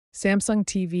Samsung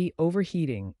TV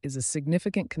overheating is a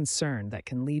significant concern that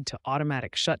can lead to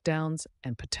automatic shutdowns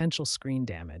and potential screen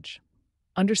damage.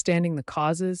 Understanding the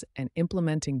causes and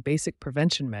implementing basic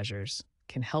prevention measures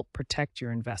can help protect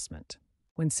your investment.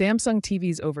 When Samsung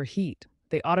TVs overheat,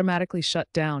 they automatically shut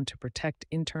down to protect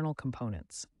internal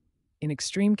components. In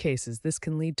extreme cases, this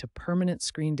can lead to permanent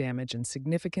screen damage and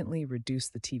significantly reduce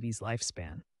the TV's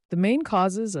lifespan. The main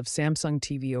causes of Samsung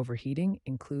TV overheating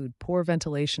include poor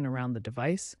ventilation around the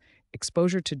device,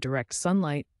 exposure to direct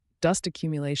sunlight, dust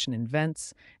accumulation in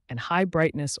vents, and high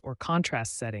brightness or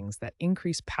contrast settings that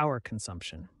increase power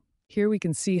consumption. Here we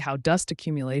can see how dust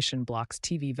accumulation blocks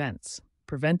TV vents,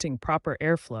 preventing proper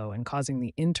airflow and causing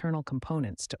the internal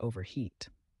components to overheat.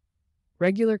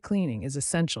 Regular cleaning is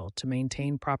essential to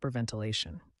maintain proper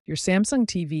ventilation. Your Samsung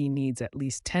TV needs at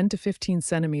least 10 to 15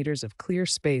 centimeters of clear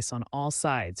space on all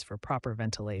sides for proper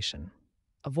ventilation.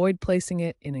 Avoid placing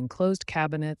it in enclosed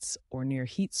cabinets or near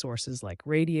heat sources like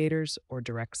radiators or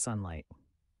direct sunlight.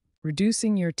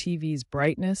 Reducing your TV's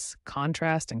brightness,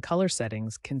 contrast, and color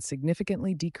settings can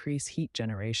significantly decrease heat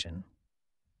generation.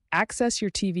 Access your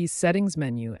TV's settings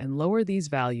menu and lower these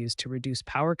values to reduce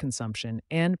power consumption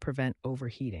and prevent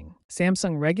overheating.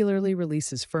 Samsung regularly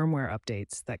releases firmware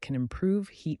updates that can improve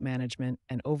heat management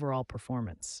and overall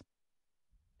performance.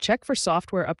 Check for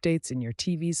software updates in your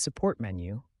TV's support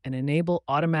menu and enable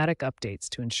automatic updates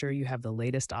to ensure you have the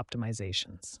latest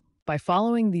optimizations. By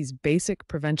following these basic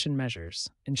prevention measures,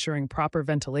 ensuring proper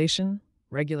ventilation,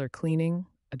 regular cleaning,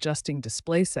 adjusting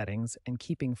display settings, and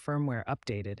keeping firmware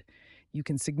updated, you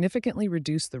can significantly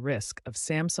reduce the risk of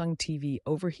Samsung TV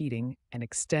overheating and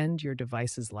extend your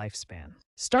device's lifespan.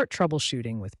 Start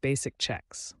troubleshooting with basic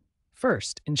checks.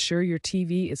 First, ensure your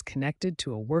TV is connected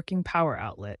to a working power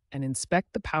outlet and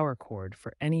inspect the power cord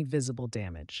for any visible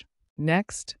damage.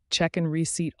 Next, check and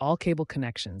reseat all cable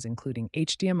connections, including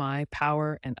HDMI,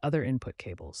 power, and other input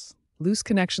cables. Loose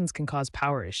connections can cause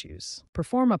power issues.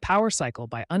 Perform a power cycle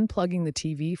by unplugging the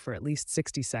TV for at least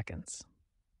 60 seconds.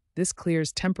 This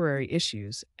clears temporary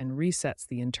issues and resets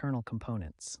the internal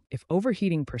components. If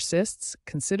overheating persists,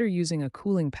 consider using a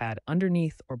cooling pad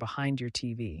underneath or behind your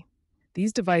TV.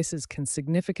 These devices can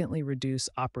significantly reduce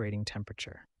operating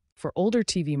temperature. For older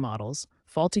TV models,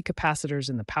 faulty capacitors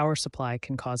in the power supply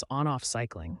can cause on-off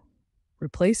cycling.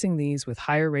 Replacing these with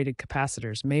higher-rated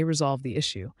capacitors may resolve the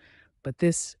issue, but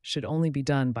this should only be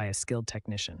done by a skilled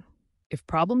technician. If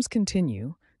problems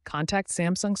continue, contact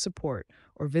Samsung support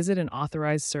or visit an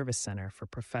authorized service center for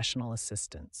professional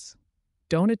assistance.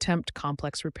 Don't attempt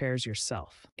complex repairs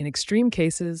yourself. In extreme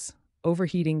cases,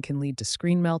 overheating can lead to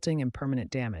screen melting and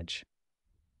permanent damage.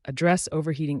 Address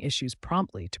overheating issues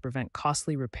promptly to prevent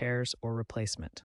costly repairs or replacement.